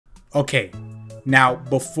Okay, now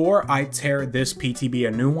before I tear this PTB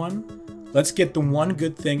a new one, let's get the one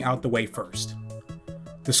good thing out the way first.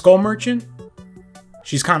 The Skull Merchant,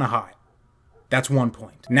 she's kind of hot. That's 1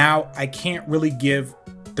 point. Now, I can't really give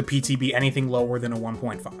the PTB anything lower than a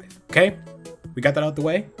 1.5, okay? We got that out the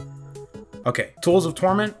way? Okay, Tools of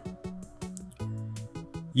Torment.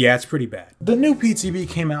 Yeah, it's pretty bad. The new PTB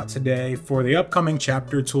came out today for the upcoming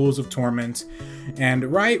chapter, Tools of Torment, and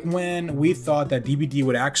right when we thought that DBD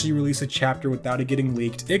would actually release a chapter without it getting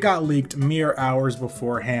leaked, it got leaked mere hours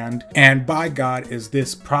beforehand, and by God is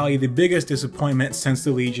this probably the biggest disappointment since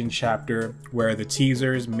the Legion chapter, where the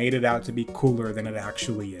teasers made it out to be cooler than it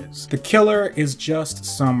actually is. The killer is just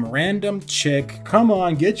some random chick. Come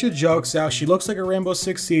on, get your jokes out. She looks like a Rainbow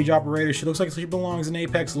Six Siege operator. She looks like she belongs in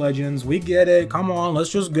Apex Legends. We get it. Come on, let's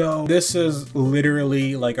just go. This is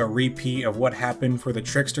literally like a repeat of what happened for the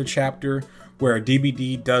Trickster chapter, where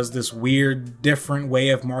DBD does this weird, different way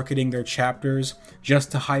of marketing their chapters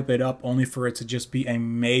just to hype it up, only for it to just be a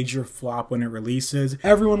major flop when it releases.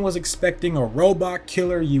 Everyone was expecting a robot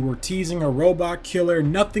killer. You were teasing a robot killer.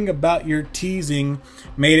 Nothing about your teasing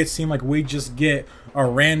made it seem like we just get a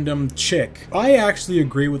random chick. I actually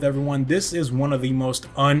agree with everyone. This is one of the most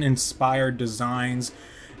uninspired designs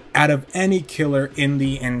out of any killer in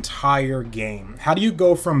the entire game. How do you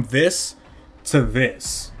go from this to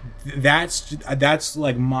this? That's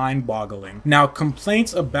like mind-boggling. Now,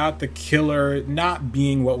 complaints about the killer not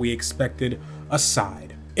being what we expected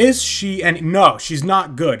aside, is she, and no, she's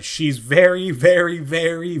not good. She's very, very,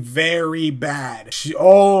 very, very bad.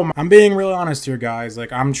 I'm being real honest here, guys.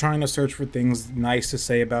 Like, I'm trying to search for things nice to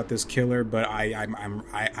say about this killer, but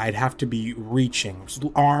I'd have to be reaching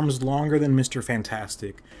arms longer than Mr.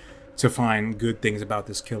 Fantastic to find good things about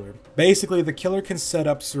this killer. Basically, the killer can set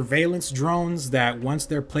up surveillance drones that once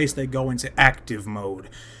they're placed, they go into active mode.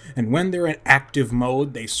 And when they're in active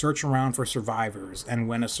mode, they search around for survivors. And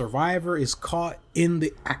when a survivor is caught in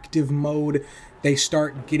the active mode, they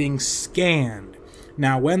start getting scanned.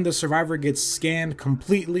 Now, when the survivor gets scanned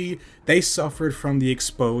completely, they suffered from the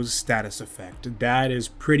exposed status effect. That is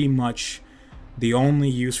pretty much the only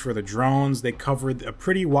use for the drones. They covered a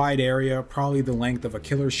pretty wide area, probably the length of a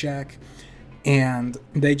killer shack, and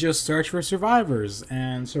they just search for survivors.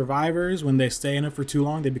 And survivors, when they stay in it for too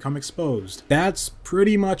long, they become exposed. That's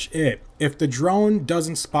pretty much it. If the drone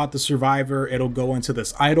doesn't spot the survivor, it'll go into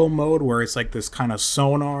this idle mode where it's like this kind of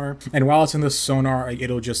sonar. And while it's in this sonar,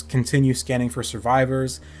 it'll just continue scanning for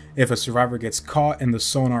survivors. If a survivor gets caught in the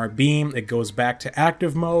sonar beam, it goes back to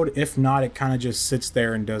active mode. If not, it kind of just sits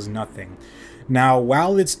there and does nothing. Now,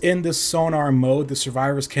 while it's in this sonar mode, the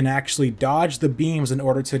survivors can actually dodge the beams in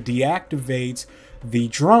order to deactivate the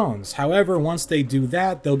drones. However, once they do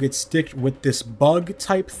that, they'll get sticked with this bug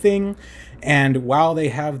type thing. And while they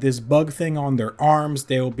have this bug thing on their arms,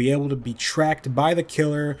 they will be able to be tracked by the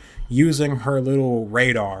killer using her little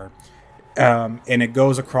radar. And it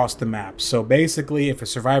goes across the map. So basically, if a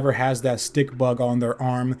survivor has that stick bug on their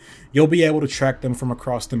arm, you'll be able to track them from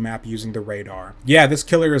across the map using the radar. Yeah, this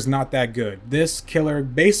killer is not that good. This killer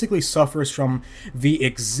basically suffers from the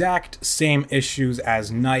exact same issues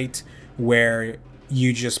as Knight, where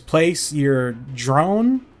you just place your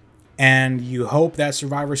drone and you hope that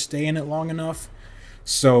survivors stay in it long enough.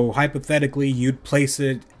 So hypothetically, you'd place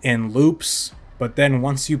it in loops, but then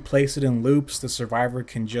once you place it in loops, the survivor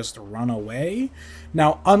can just run away.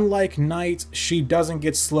 Now, unlike Knight, she doesn't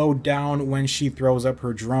get slowed down when she throws up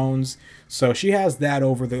her drones, so she has that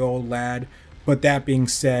over the old lad. But that being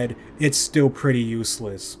said, it's still pretty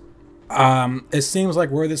useless. It seems like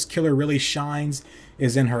where this killer really shines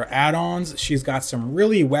is in her add-ons. She's got some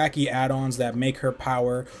really wacky add-ons that make her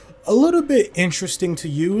power a little bit interesting to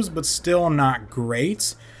use, but still not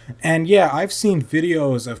great. And yeah, I've seen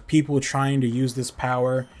videos of people trying to use this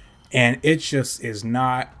power, and it just is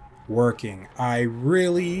not working. I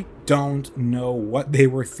really don't know what they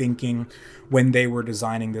were thinking when they were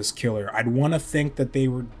designing this killer. I'd want to think that they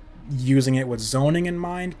were using it with zoning in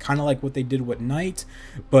mind, kind of like what they did with Knight,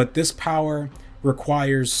 but this power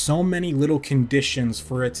requires so many little conditions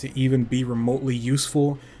for it to even be remotely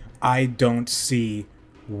useful. I don't see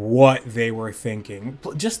what they were thinking.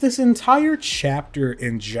 Just this entire chapter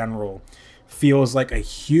in general feels like a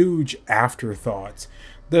huge afterthought.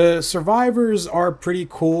 The survivors are pretty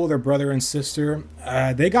cool, their brother and sister.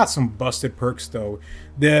 They got some busted perks though.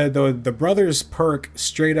 The brother's perk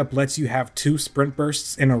straight up lets you have 2 sprint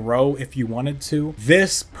bursts in a row if you wanted to.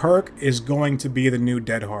 This perk is going to be the new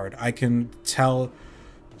Dead Hard. I can tell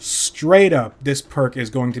straight up, this perk is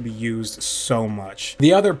going to be used so much.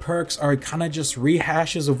 The other perks are kind of just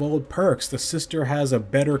rehashes of old perks. The sister has a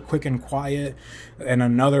better Quick and Quiet and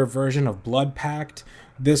another version of Blood Pact.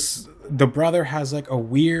 The brother has like a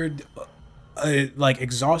weird like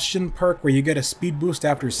exhaustion perk where you get a speed boost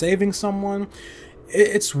after saving someone.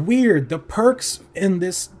 It's weird. The perks in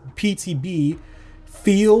this PTB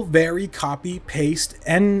feel very copy paste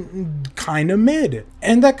and kind of mid.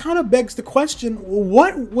 And that kind of begs the question,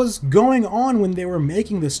 what was going on when they were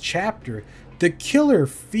making this chapter? The killer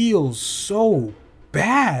feels so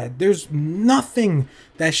bad. There's nothing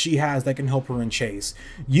that she has that can help her in chase.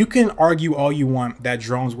 You can argue all you want that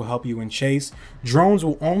drones will help you in chase. Drones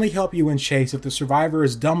will only help you in chase if the survivor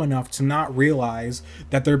is dumb enough to not realize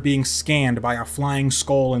that they're being scanned by a flying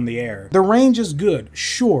skull in the air. The range is good,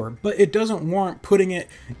 sure, but it doesn't warrant putting it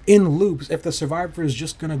in loops if the survivor is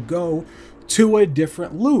just gonna go to a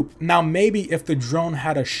different loop. Now, maybe if the drone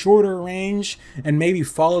had a shorter range and maybe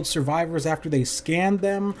followed survivors after they scanned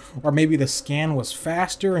them, or maybe the scan was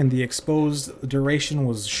faster and the exposed duration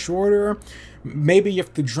was shorter, maybe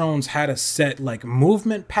if the drones had a set like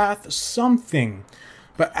movement path, something.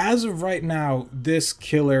 But as of right now, this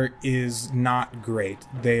killer is not great.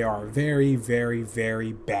 They are very, very,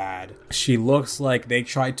 very bad. She looks like they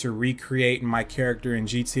tried to recreate my character in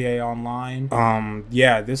GTA Online.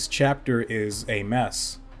 Yeah, this chapter is a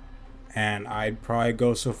mess. And I'd probably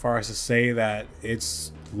go so far as to say that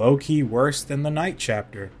it's low-key worse than the night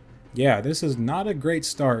chapter. Yeah, this is not a great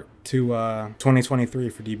start to 2023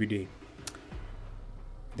 for DBD.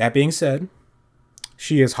 That being said,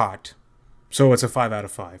 she is hot. So it's a 5 out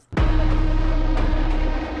of 5.